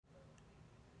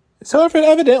So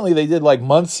evidently they did like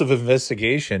months of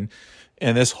investigation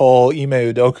in this whole Ime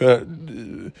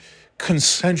Udoka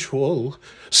consensual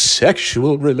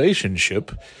sexual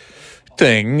relationship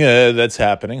thing that's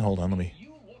happening. Hold on, let me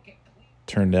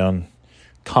turn down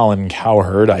Colin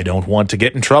Cowherd. I don't want to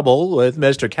get in trouble with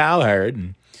Mr. Cowherd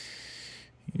and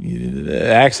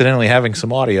accidentally having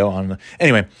some audio on.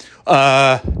 Anyway,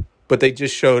 but they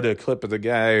just showed a clip of the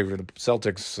guy for the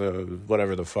Celtics,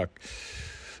 whatever the fuck.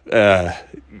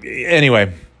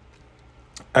 Anyway,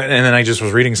 and then I just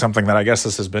was reading something that I guess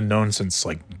this has been known since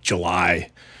like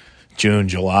June,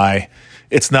 July.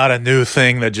 It's not a new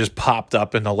thing that just popped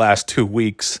up in the last 2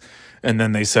 weeks, and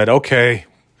then they said, "Okay,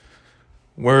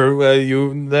 that's bad,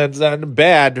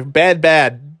 Ime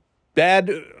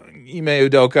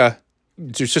Udoka,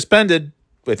 you're suspended.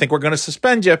 I think we're going to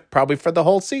suspend you probably for the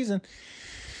whole season."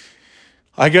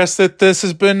 I guess that this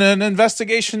has been an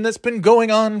investigation that's been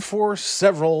going on for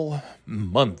several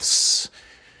months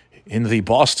in the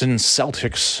Boston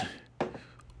Celtics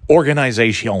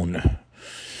organization.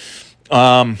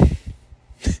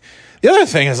 The other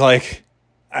thing is like,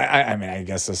 I mean, I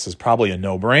guess this is probably a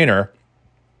no-brainer.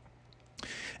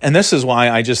 And this is why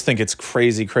I just think it's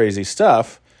crazy, crazy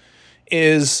stuff,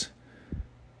 is,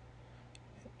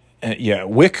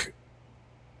 Wick,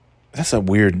 that's a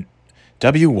weird,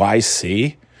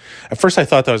 WYC? At first I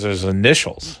thought those were his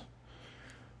initials.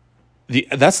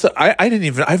 I've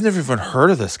never even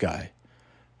heard of this guy.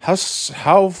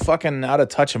 How fucking out of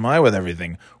touch am I with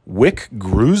everything? Wick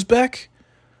Grusbeck?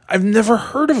 I've never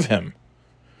heard of him.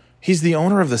 He's the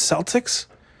owner of the Celtics?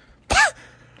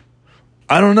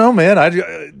 I don't know, man.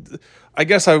 I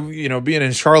guess being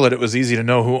in Charlotte, it was easy to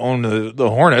know who owned the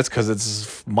Hornets because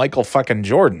it's Michael fucking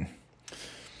Jordan.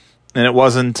 And it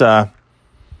wasn't it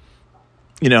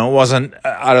wasn't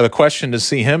out of the question to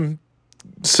see him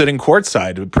sitting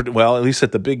courtside. Well, at least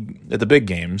at the big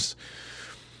games.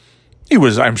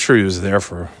 I'm sure he was there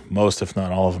for most, if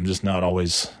not all of them, just not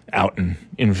always out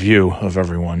in view of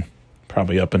everyone.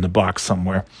 Probably up in the box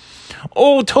somewhere.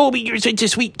 Oh, Toby, you're such a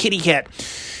sweet kitty cat.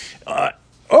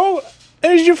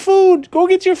 There's your food. Go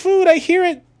get your food. I hear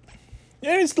it.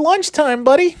 It's lunchtime,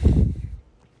 buddy.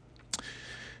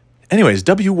 Anyways,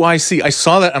 WYC. I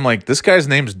saw that. I'm like, this guy's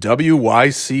name's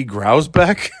WYC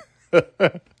Grusbeck.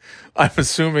 I'm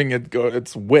assuming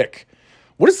it's Wick.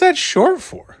 What is that short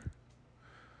for?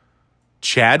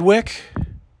 Chadwick?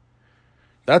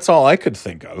 That's all I could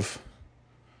think of.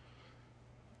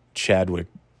 Chadwick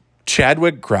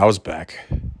Grusbeck.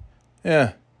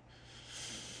 Yeah.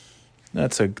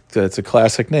 That's a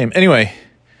classic name. Anyway,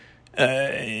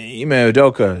 Ime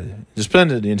Udoka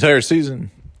suspended the entire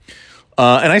season.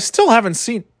 And I still haven't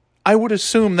seen, I would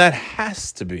assume that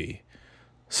has to be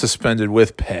suspended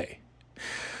with pay.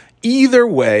 Either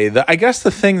way, I guess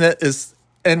the thing that is,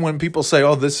 and when people say,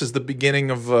 oh, this is the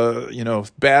beginning of,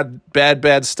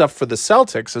 bad stuff for the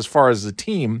Celtics as far as the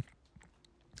team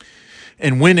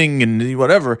and winning and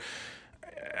whatever,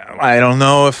 I don't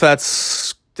know if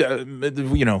that's,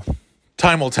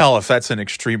 time will tell if that's an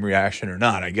extreme reaction or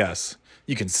not, I guess.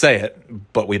 You can say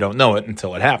it, but we don't know it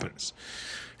until it happens.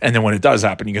 And then when it does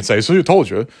happen, you can say, so you told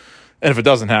you. And if it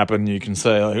doesn't happen, you can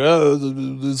say, like, oh,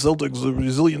 the Celtics, the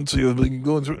resiliency have been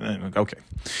going through. Okay.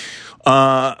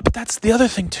 But that's the other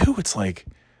thing, too. It's like,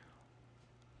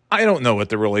 I don't know what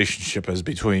the relationship is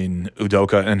between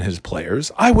Udoka and his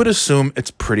players. I would assume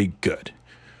it's pretty good.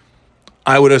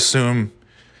 I would assume,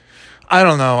 I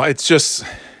don't know. It's just,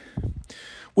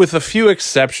 with a few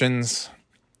exceptions,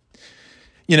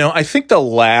 I think the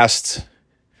last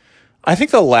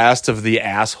of the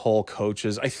asshole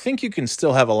coaches, I think you can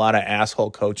still have a lot of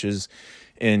asshole coaches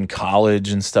in college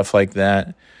and stuff like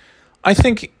that. I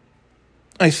think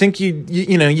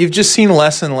you've just seen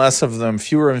less and less of them,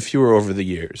 fewer and fewer over the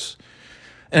years.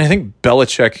 And I think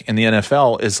Belichick in the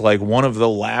NFL is like one of the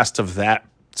last of that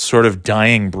sort of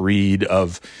dying breed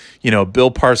of,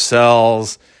 Bill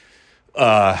Parcells,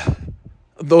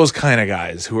 those kind of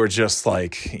guys who are just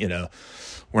like,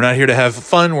 we're not here to have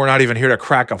fun. We're not even here to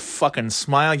crack a fucking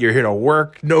smile. You're here to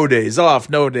work. No days off.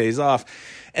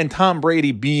 And Tom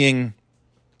Brady being,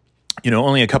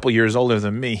 only a couple years older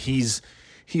than me, he's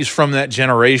from that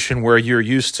generation where you're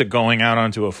used to going out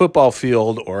onto a football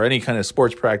field or any kind of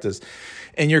sports practice.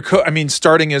 And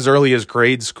starting as early as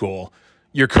grade school,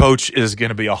 your coach is going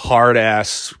to be a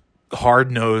hard-ass,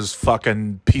 hard-nosed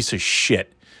fucking piece of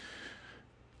shit.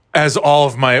 As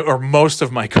most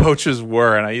of my coaches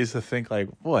were. And I used to think like,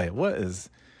 boy, what is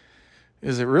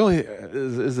it really,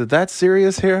 is it that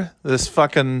serious here? This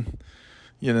fucking,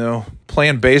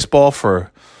 playing baseball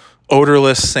for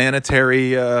odorless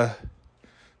sanitary,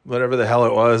 whatever the hell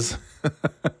it was.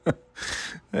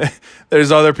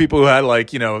 There's other people who had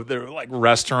like, they're like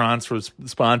restaurants who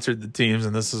sponsored the teams,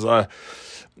 and this is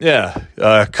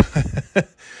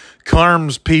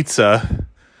Carm's Pizza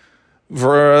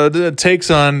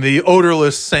takes on the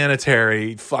odorless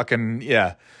sanitary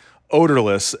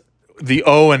odorless, the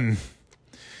Owen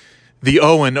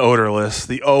odorless,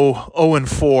 the Owen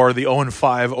 4, the Owen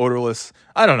 5 odorless.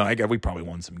 I don't know. I guess we probably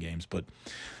won some games, but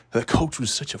the coach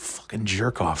was such a fucking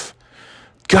jerk off.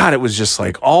 God, it was just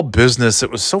like all business. It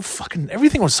was so fucking,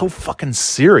 everything was so fucking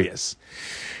serious.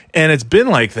 And it's been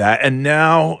like that. And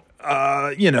now,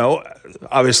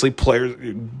 obviously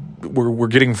players, we're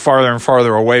getting farther and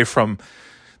farther away from,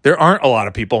 there aren't a lot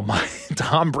of people.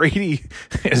 Tom Brady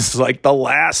is like the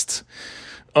last,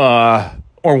 or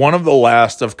one of the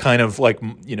last of kind of like,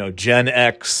 Gen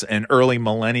X and early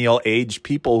millennial age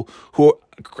people who,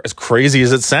 as crazy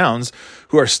as it sounds,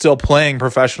 who are still playing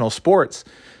professional sports.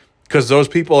 Because those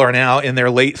people are now in their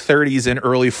late 30s and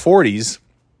early 40s.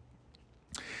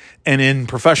 And in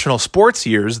professional sports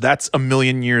years, that's a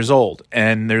million years old.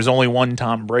 And there's only one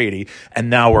Tom Brady. And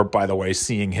now we're, by the way,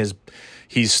 seeing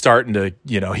he's starting to,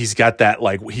 he's got that,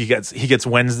 like, he gets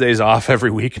Wednesdays off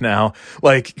every week now.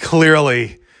 Like,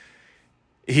 clearly,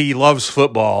 he loves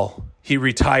football. He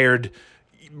retired.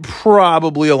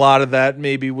 Probably a lot of that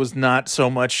maybe was not so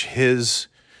much his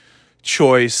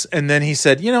choice. And then he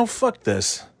said, fuck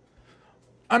this.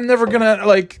 I'm never going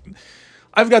to,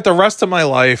 I've got the rest of my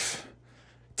life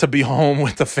to be home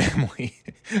with the family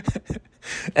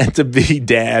and to be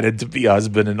dad and to be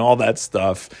husband and all that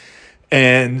stuff.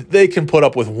 And they can put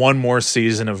up with one more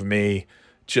season of me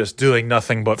just doing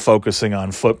nothing but focusing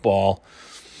on football.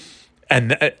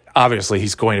 And obviously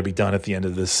he's going to be done at the end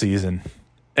of this season.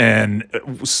 And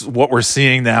what we're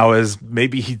seeing now is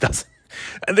maybe he doesn't.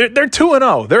 They're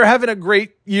 2-0. They're having a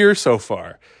great year so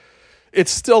far. It's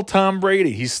still Tom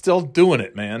Brady. He's still doing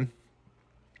it, man.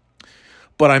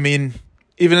 But I mean,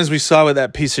 even as we saw with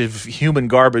that piece of human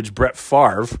garbage, Brett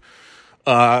Favre,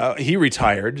 he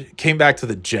retired, came back to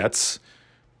the Jets,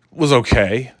 was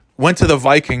okay, went to the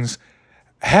Vikings,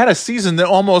 had a season that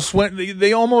almost went.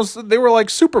 They were like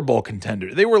Super Bowl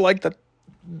contenders. They were like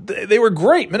they were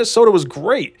great. Minnesota was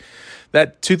great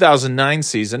that 2009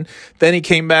 season. Then he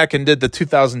came back and did the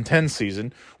 2010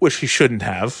 season, which he shouldn't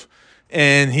have.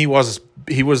 And he was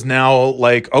now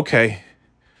like, okay,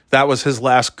 that was his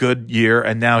last good year,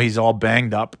 and now he's all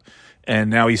banged up, and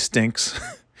now he stinks.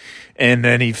 And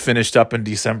then he finished up in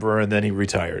December, and then he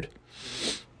retired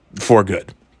for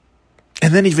good.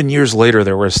 And then even years later,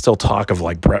 there was still talk of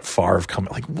like Brett Favre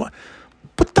coming. Like, what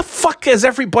the fuck is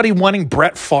everybody wanting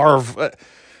Brett Favre?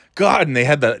 God, and they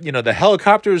had the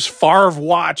helicopters Favre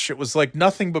watch. It was like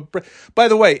nothing but. By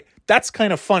the way, that's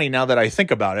kind of funny now that I think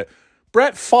about it.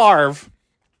 Brett Favre,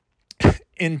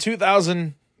 in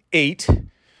 2008,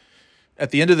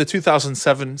 at the end of the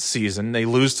 2007 season, they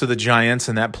lose to the Giants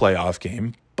in that playoff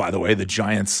game. By the way, the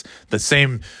Giants, the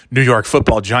same New York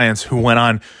Football Giants who went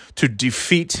on to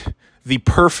defeat the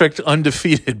perfect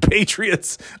undefeated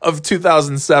Patriots of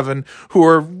 2007, who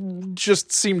are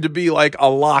just seemed to be like a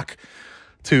lock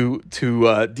to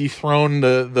dethrone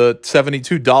the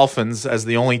 72 Dolphins as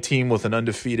the only team with an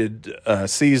undefeated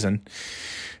season.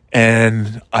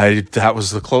 And that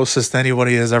was the closest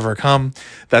anybody has ever come.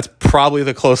 That's probably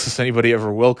the closest anybody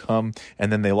ever will come. And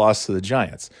then they lost to the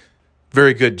Giants.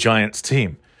 Very good Giants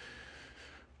team.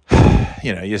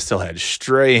 You still had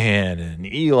Strahan and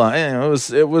Eli. That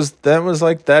was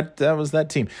that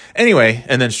team. Anyway,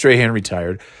 and then Strahan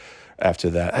retired after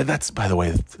that. That's, by the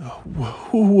way,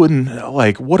 who wouldn't,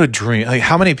 what a dream. Like,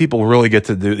 how many people really get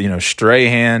to do,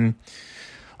 Strahan,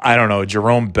 I don't know,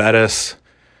 Jerome Bettis,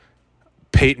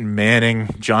 Peyton Manning,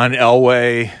 John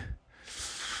Elway,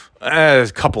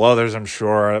 a couple others, I'm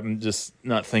sure. I'm just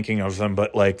not thinking of them,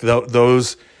 but like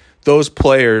those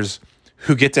players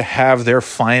who get to have their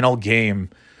final game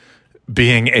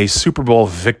being a Super Bowl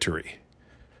victory.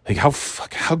 Like,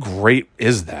 how great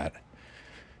is that?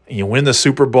 And you win the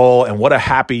Super Bowl, and what a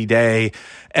happy day.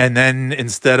 And then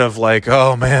instead of like,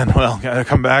 oh man, well, gotta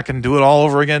come back and do it all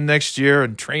over again next year,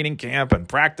 and training camp and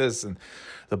practice and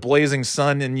the blazing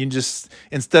sun, and you just,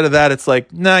 instead of that, it's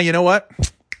like, nah, you know what?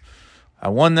 I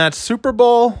won that Super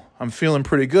Bowl. I'm feeling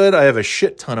pretty good. I have a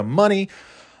shit ton of money.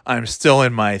 I'm still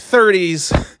in my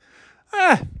 30s.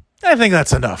 I think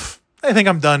that's enough. I think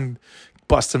I'm done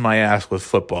busting my ass with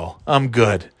football. I'm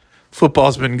good.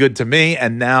 Football's been good to me,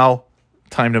 and now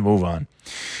time to move on.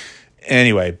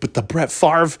 Anyway, but the Brett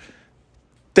Favre,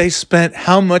 they spent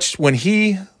how much when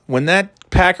that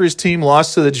Packers team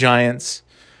lost to the Giants,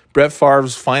 Brett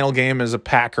Favre's final game as a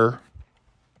Packer.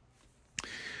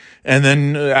 And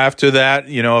then after that,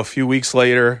 a few weeks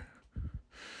later,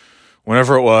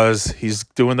 whenever it was, he's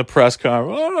doing the press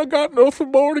conference. Oh, I got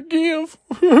nothing more to give.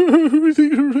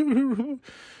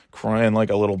 Crying like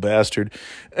a little bastard.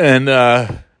 And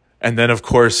then, of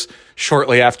course,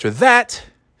 shortly after that,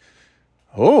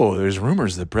 there's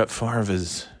rumors that Brett Favre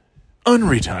is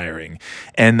unretiring.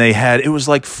 And it was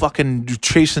like fucking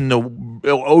chasing the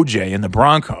OJ in the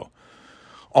Bronco.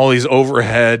 All these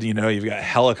overhead, you've got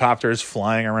helicopters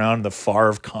flying around the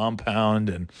Favre compound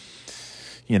and,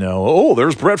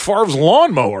 there's Brett Favre's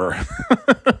lawnmower.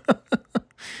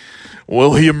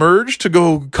 Will he emerge to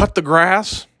go cut the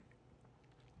grass?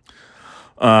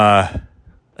 I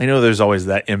know there's always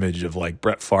that image of like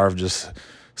Brett Favre just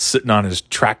sitting on his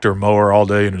tractor mower all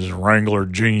day in his Wrangler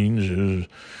jeans,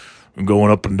 going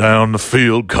up and down the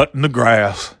field, cutting the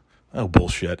grass. Oh,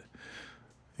 bullshit.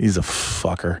 He's a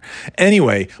fucker.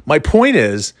 Anyway, my point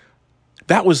is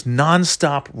that was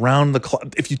nonstop round the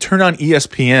clock. If you turn on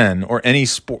ESPN or any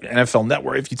sport, NFL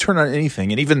network, if you turn on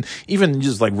anything, and even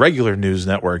just like regular news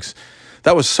networks,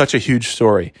 that was such a huge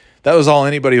story. That was all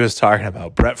anybody was talking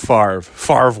about. Brett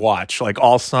Favre watch, like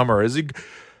all summer. I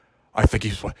think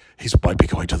he might be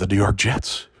going to the New York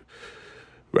Jets.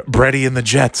 Bretty and the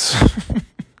Jets.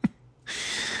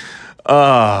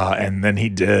 And then he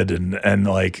did, and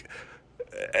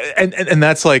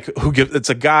that's like it's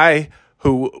a guy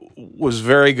who was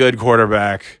very good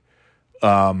quarterback,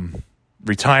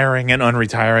 retiring and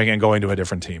unretiring and going to a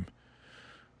different team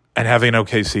and having an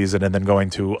okay season and then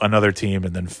going to another team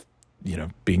and then,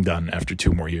 being done after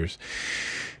 2 more years.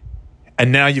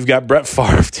 And now you've got Brett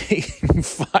Favre taking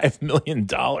 $5 million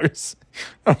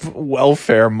of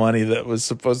welfare money that was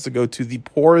supposed to go to the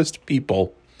poorest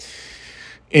people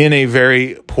in a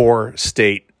very poor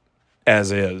state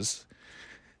as is.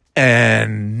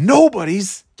 And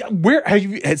nobody's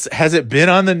has it been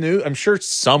on the news? I'm sure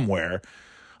somewhere.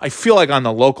 I feel like on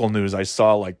the local news, I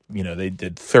saw they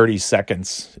did 30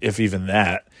 seconds, if even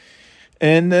that.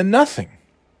 And then nothing.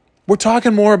 We're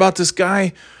talking more about this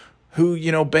guy who,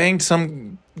 banged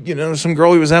some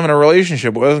girl he was having a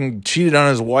relationship with and cheated on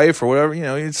his wife or whatever.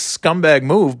 It's a scumbag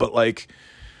move, but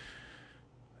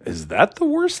is that the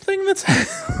worst thing that's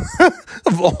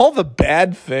of all the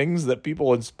bad things that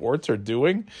people in sports are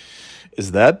doing?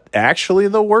 Is that actually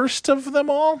the worst of them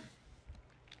all?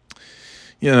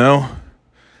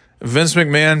 Vince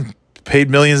McMahon paid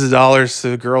millions of dollars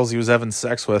to the girls he was having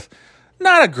sex with.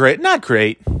 Not great.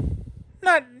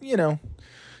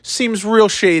 Seems real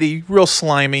shady, real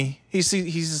slimy. He's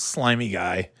a slimy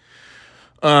guy.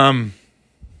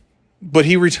 But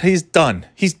he's done.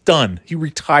 He's done. He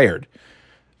retired.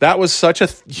 That was such a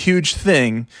huge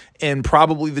thing, and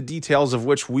probably the details of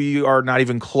which we are not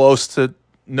even close to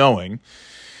knowing,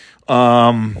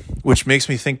 which makes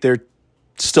me think they're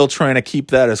still trying to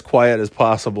keep that as quiet as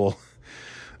possible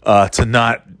to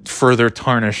not further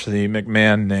tarnish the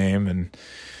McMahon name and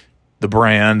the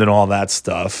brand and all that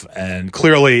stuff. And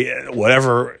clearly,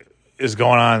 whatever is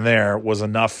going on there was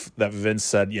enough that Vince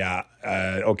said, yeah,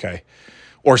 okay.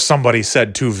 Or somebody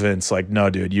said to Vince, no,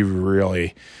 dude, you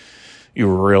really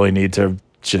need to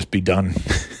just be done.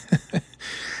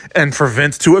 And for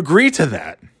Vince to agree to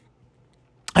that.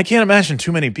 I can't imagine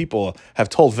too many people have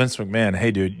told Vince McMahon,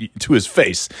 hey, dude, to his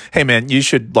face, hey, man, you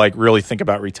should really think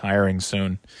about retiring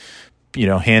soon.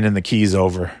 Handing the keys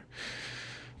over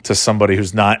to somebody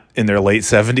who's not in their late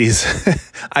 70s.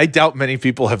 I doubt many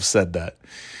people have said that,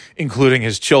 including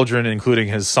his children, including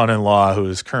his son-in-law, who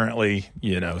is currently,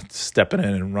 stepping in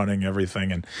and running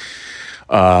everything. And,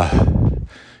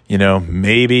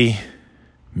 maybe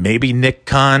Nick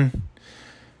Khan,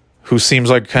 who seems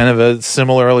like kind of a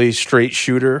similarly straight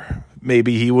shooter.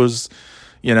 Maybe he was,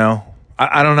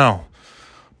 I don't know.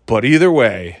 But either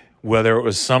way, whether it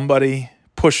was somebody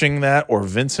pushing that or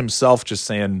Vince himself just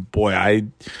saying, boy,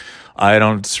 I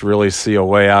don't really see a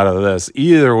way out of this.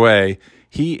 Either way,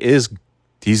 he's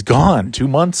gone. 2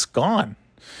 months gone.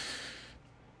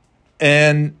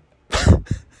 And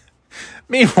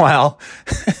meanwhile,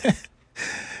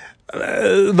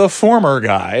 the former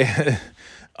guy,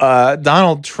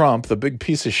 Donald Trump, the big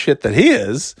piece of shit that he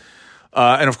is,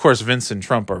 and of course Vince and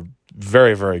Trump are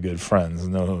very, very good friends.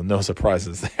 No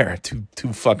surprises there.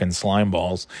 Two fucking slime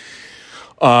balls.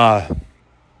 And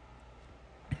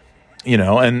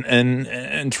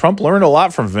Trump learned a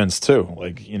lot from Vince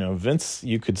too. Vince,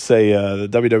 you could say the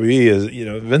WWE is,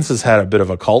 Vince has had a bit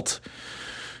of a cult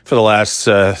for the last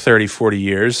 30, 40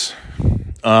 years.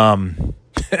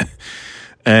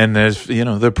 And there's,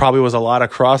 there probably was a lot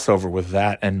of crossover with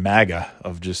that and MAGA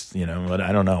of just,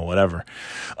 I don't know, whatever.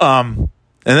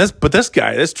 This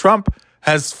guy, this Trump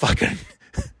has fucking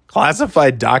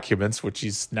classified documents, which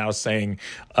he's now saying,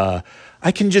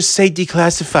 I can just say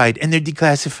declassified and they're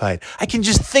declassified. I can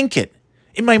just think it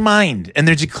in my mind and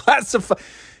they're declassified.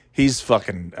 He's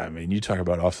fucking, I mean, you talk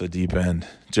about off the deep end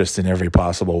just in every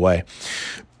possible way.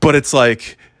 But it's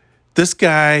like, this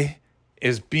guy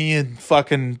is being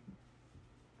fucking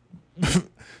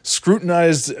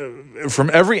scrutinized from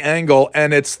every angle,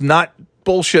 and it's not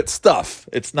bullshit stuff.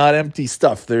 It's not empty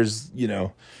stuff. There's,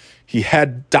 he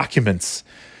had documents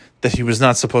that he was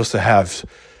not supposed to have.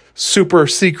 Super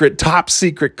secret, top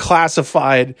secret,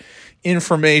 classified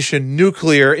information,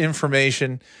 nuclear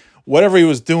information, whatever he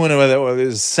was doing with it, whether he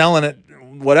was selling it,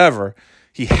 whatever,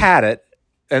 he had it,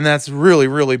 and that's really,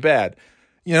 really bad.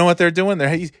 You know what they're doing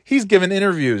there? He's giving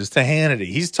interviews to Hannity.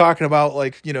 He's talking about,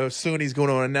 soon he's going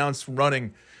to announce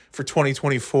running for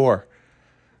 2024.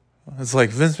 It's like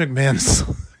Vince McMahon's.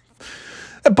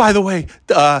 And by the way,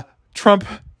 Trump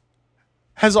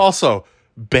has also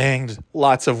banged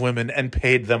lots of women and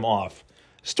paid them off.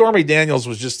 Stormy Daniels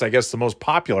was just, I guess, the most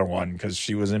popular one because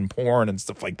she was in porn and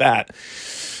stuff like that.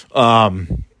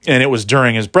 And it was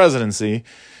during his presidency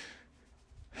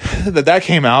that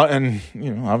came out, and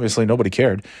obviously nobody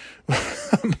cared.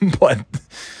 But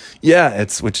yeah,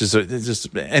 it's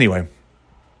just anyway.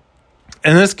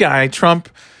 And this guy Trump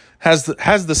has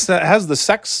the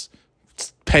sex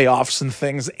payoffs and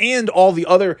things, and all the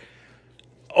other.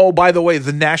 Oh, by the way,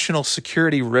 the national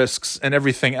security risks and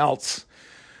everything else,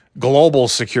 global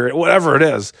security, whatever it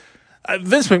is.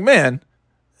 Vince McMahon,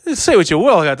 say what you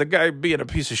will about the guy being a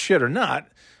piece of shit or not.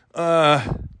 I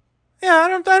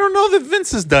don't know that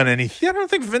Vince has done anything. I don't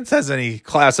think Vince has any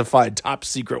classified top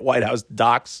secret White House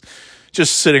docs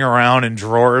just sitting around in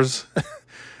drawers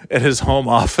at his home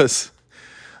office.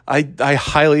 I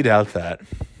highly doubt that.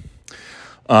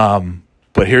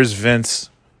 But here's Vince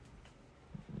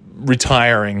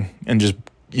retiring and just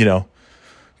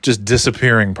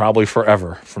disappearing probably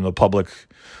forever from the public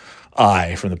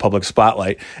eye, from the public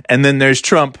spotlight. And then there's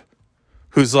Trump,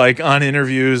 who's like on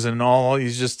interviews and all,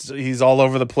 he's all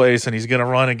over the place, and he's going to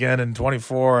run again in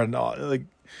 24 and all, like,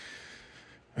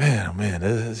 man,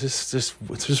 it's just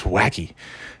wacky.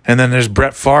 And then there's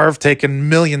Brett Favre taking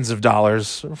millions of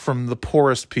dollars from the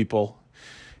poorest people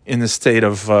in the state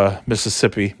of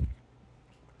Mississippi,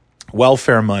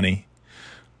 welfare money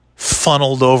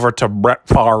funneled over to Brett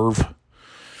Favre,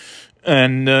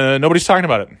 and nobody's talking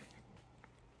about it.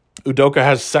 Udoka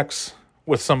has sex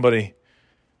with somebody,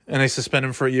 and they suspend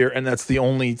him for a year, and that's the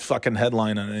only fucking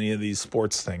headline on any of these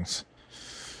sports things.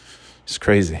 It's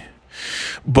crazy.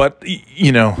 But,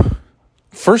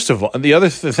 first of all, the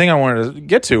thing I wanted to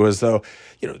get to is, though,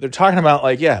 they're talking about,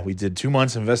 we did 2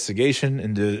 months investigation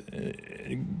into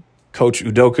Coach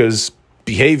Udoka's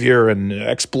behavior and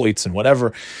exploits and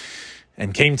whatever,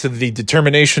 and came to the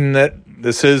determination that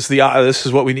this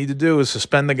is what we need to do, is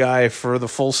suspend the guy for the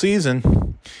full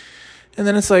season. And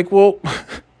then it's like, he's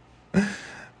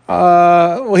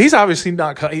obviously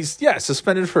not. He's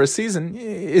suspended for a season.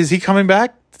 Is he coming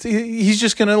back? He's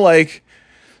just gonna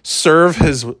serve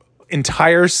his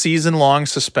entire season-long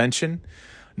suspension,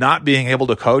 not being able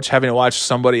to coach, having to watch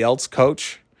somebody else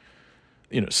coach.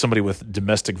 Somebody with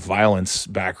domestic violence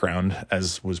background,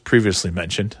 as was previously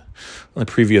mentioned on the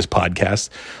previous podcast.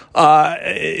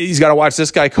 He's got to watch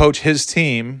this guy coach his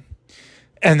team,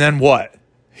 and then what?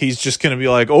 He's just going to be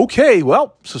like, okay,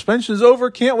 well, suspension's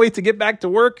over. Can't wait to get back to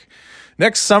work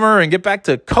next summer and get back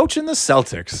to coaching the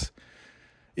Celtics.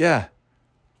 Yeah,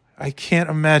 I can't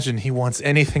imagine he wants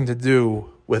anything to do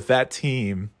with that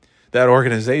team, that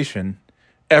organization,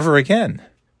 ever again.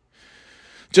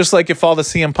 Just like if all the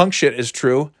CM Punk shit is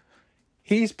true,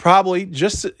 he probably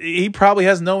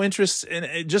has no interest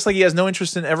in, just like he has no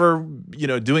interest in ever,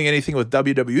 doing anything with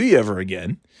WWE ever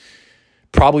again.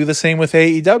 Probably the same with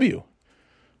AEW.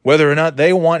 Whether or not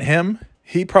they want him,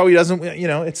 he probably doesn't,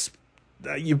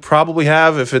 you probably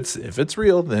have, if it's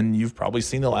real, then you've probably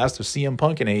seen the last of CM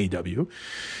Punk in AEW.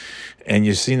 And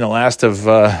you've seen the last of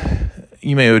Ime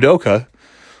Udoka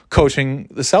coaching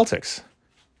the Celtics.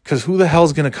 Because who the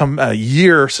hell's going to come a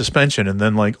year suspension and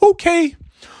then okay,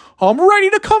 I'm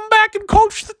ready to come back and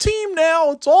coach the team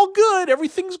now. It's all good.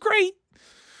 Everything's great.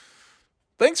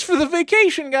 Thanks for the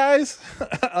vacation, guys.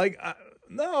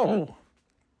 No.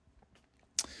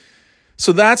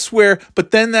 So that's where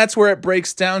it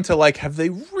breaks down to have they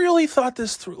really thought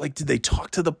this through? Did they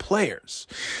talk to the players?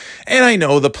 And I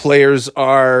know the players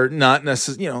are not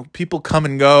necessarily, people come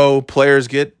and go, players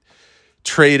get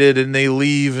traded and they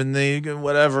leave and they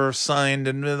whatever signed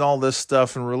and all this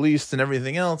stuff and released and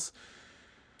everything else,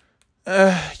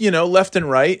 left and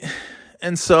right.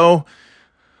 And so,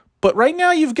 but right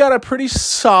now you've got a pretty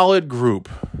solid group,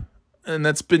 and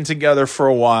that's been together for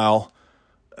a while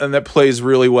and that plays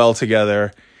really well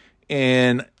together.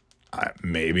 And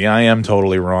maybe I am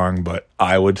totally wrong, but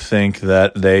I would think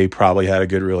that they probably had a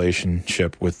good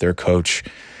relationship with their coach.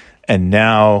 And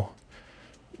now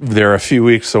they're a few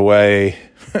weeks away,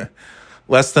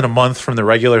 less than a month from the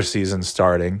regular season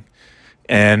starting.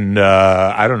 And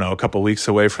I don't know, a couple weeks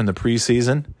away from the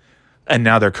preseason. And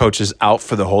now their coach is out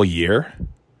for the whole year.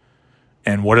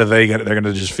 And what are they going to? They're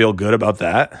going to just feel good about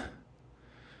that?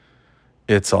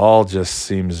 It's all just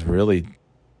seems really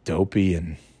dopey,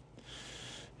 and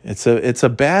it's a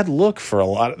bad look for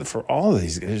all of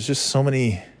these. There's just so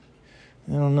many.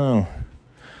 I don't know.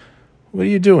 What are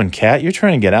you doing, Kat? You're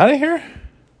trying to get out of here?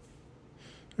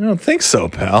 I don't think so,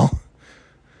 pal.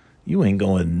 You ain't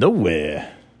going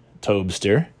nowhere,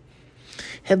 Tobster.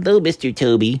 Hello, Mr.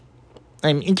 Toby.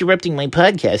 I'm interrupting my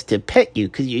podcast to pet you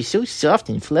because you're so soft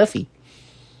and fluffy.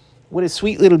 What a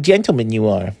sweet little gentleman you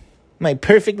are. My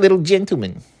perfect little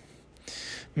gentleman.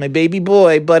 My baby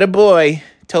boy, butter boy,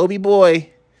 Toby boy.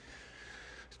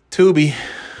 Tubby,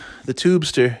 the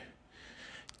tubester.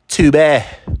 Tuba.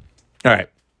 All right.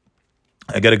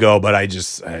 I got to go, but I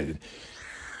don't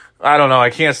know. I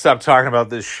can't stop talking about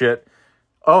this shit.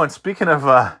 Oh, and speaking of,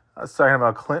 I was talking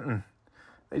about Clinton.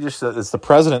 It's the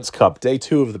President's Cup, day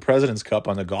 2 of the President's Cup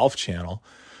on the Golf Channel.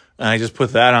 And I just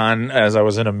put that on as I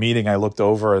was in a meeting. I looked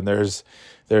over and there's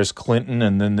Clinton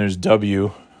and then there's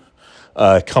W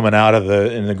coming out of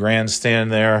in the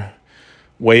grandstand there,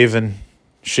 waving,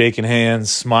 shaking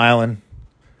hands, smiling.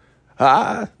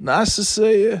 Hi, nice to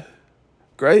see you.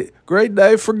 Great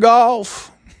day for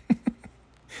golf.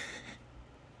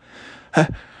 I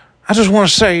just want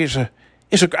to say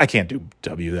I can't do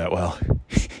W that well.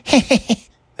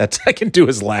 I can do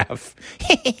his laugh.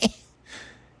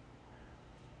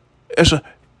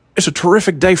 It's a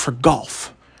terrific day for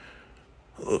golf.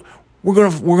 We're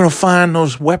gonna find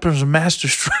those weapons of mass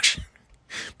destruction.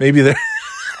 Maybe the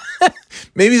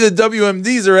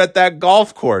WMDs are at that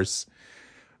golf course,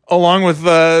 along with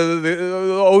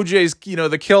the OJ's,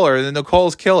 the killer, the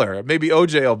Nicole's killer. Maybe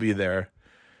OJ will be there.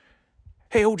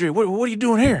 Hey OJ, what are you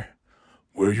doing here?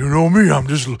 Well, you know me.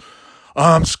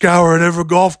 I'm scouring every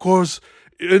golf course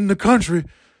in the country,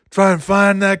 trying to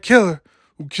find that killer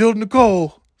who killed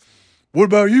Nicole. What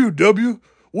about you, W?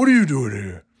 What are you doing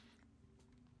here?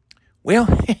 Well,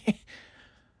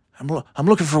 I'm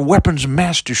looking for weapons of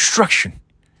mass destruction.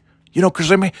 Because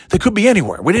they could be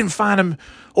anywhere. We didn't find them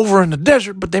over in the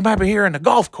desert, but they might be here in the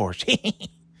golf course.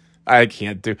 I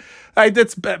can't do.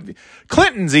 That's bad.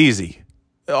 Clinton's easy.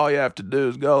 All you have to do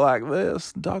is go like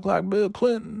this and talk like Bill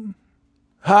Clinton.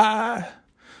 Hi.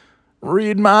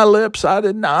 Read my lips. I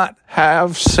did not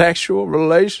have sexual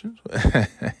relations.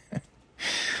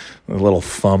 The little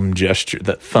thumb gesture,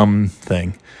 that thumb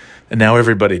thing. And now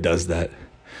everybody does that.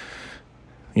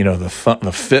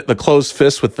 The closed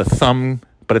fist with the thumb,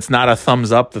 but it's not a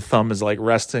thumbs up. The thumb is like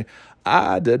resting.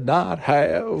 I did not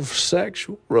have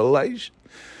sexual relations.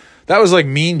 That was like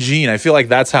Mean Gene. I feel like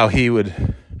that's how he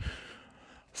would.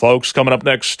 Folks, coming up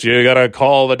next, you got to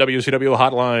call the WCW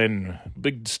hotline.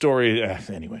 Big story.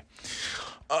 Anyway.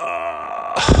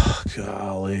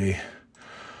 Golly.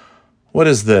 What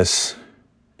is this?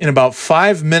 In about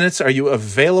 5 minutes, are you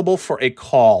available for a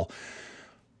call?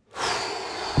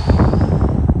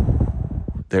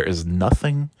 There is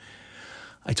nothing.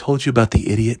 I told you about the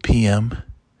idiot PM.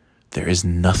 There is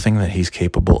nothing that he's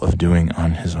capable of doing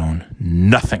on his own.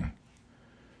 Nothing.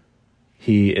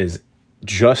 He is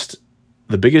just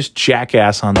the biggest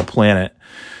jackass on the planet.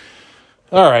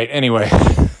 All right, anyway.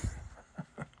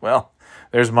 Well,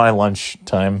 there's my lunch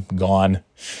time gone.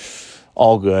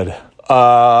 All good.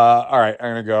 All right,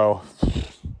 I'm going to go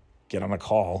get on a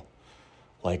call.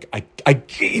 Like, I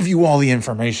gave you all the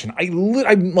information.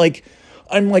 I'm like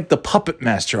the puppet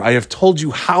master. I have told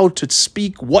you how to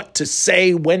speak, what to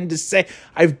say, when to say.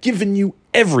 I've given you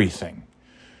everything.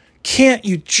 Can't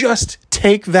you just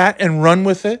take that and run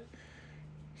with it?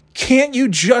 Can't you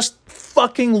just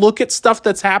fucking look at stuff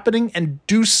that's happening and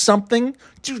do something?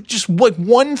 Do just like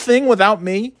one thing without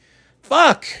me?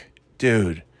 Fuck,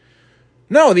 dude.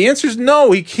 No, the answer is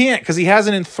no, he can't, because he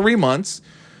hasn't in 3 months.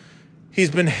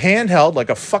 He's been handheld like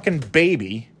a fucking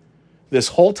baby this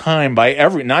whole time by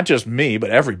not just me, but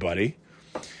everybody.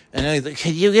 And he's like,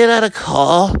 can you get out a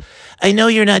call? I know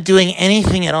you're not doing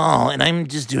anything at all, and I'm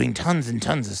just doing tons and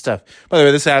tons of stuff. By the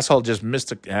way, this asshole just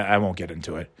missed I won't get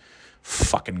into it.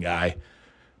 Fucking guy.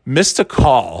 Missed a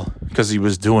call because he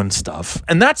was doing stuff.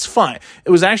 And that's fine. It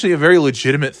was actually a very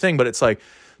legitimate thing, but it's like,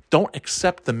 don't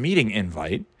accept the meeting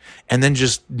invite and then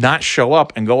just not show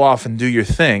up and go off and do your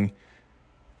thing.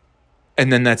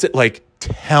 And then that's it. Like,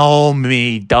 tell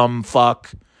me, dumb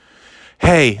fuck.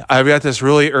 Hey, I've got this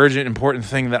really urgent, important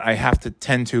thing that I have to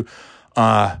tend to.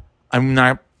 I'm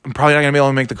probably not going to be able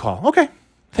to make the call. Okay.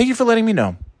 Thank you for letting me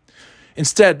know.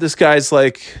 Instead, this guy's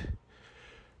like,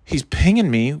 he's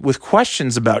pinging me with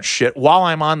questions about shit while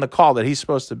I'm on the call that he's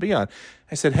supposed to be on.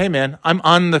 I said, hey, man, I'm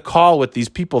on the call with these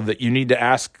people that you need to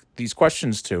ask these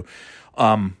questions to.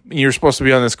 You're supposed to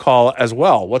be on this call as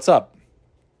well. What's up?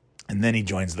 And then he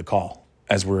joins the call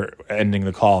as we're ending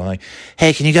the call. I'm like,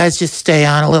 Hey, can you guys just stay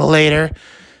on a little later?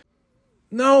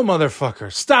 no,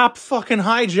 motherfucker. Stop fucking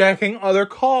hijacking other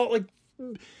call. Like,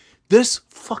 this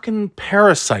fucking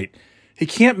parasite. He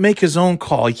can't make his own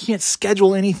call. He can't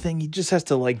schedule anything. He just has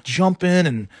to, like, jump in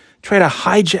and try to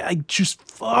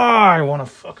hijack. I want to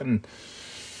fucking...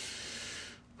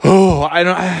 Oh, I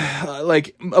don't...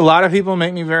 Like, a lot of people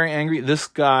make me very angry. This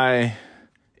guy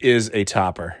is a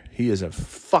topper. He is a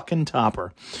fucking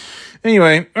topper.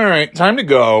 Anyway, all right, time to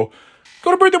go.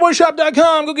 Go to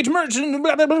birthdayboyshop.com. Go get your merch. And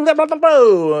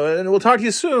we'll talk to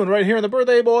you soon right here on the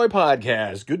Birthday Boy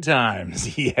Podcast. Good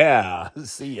times. Yeah.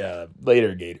 See ya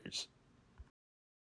later, Gators.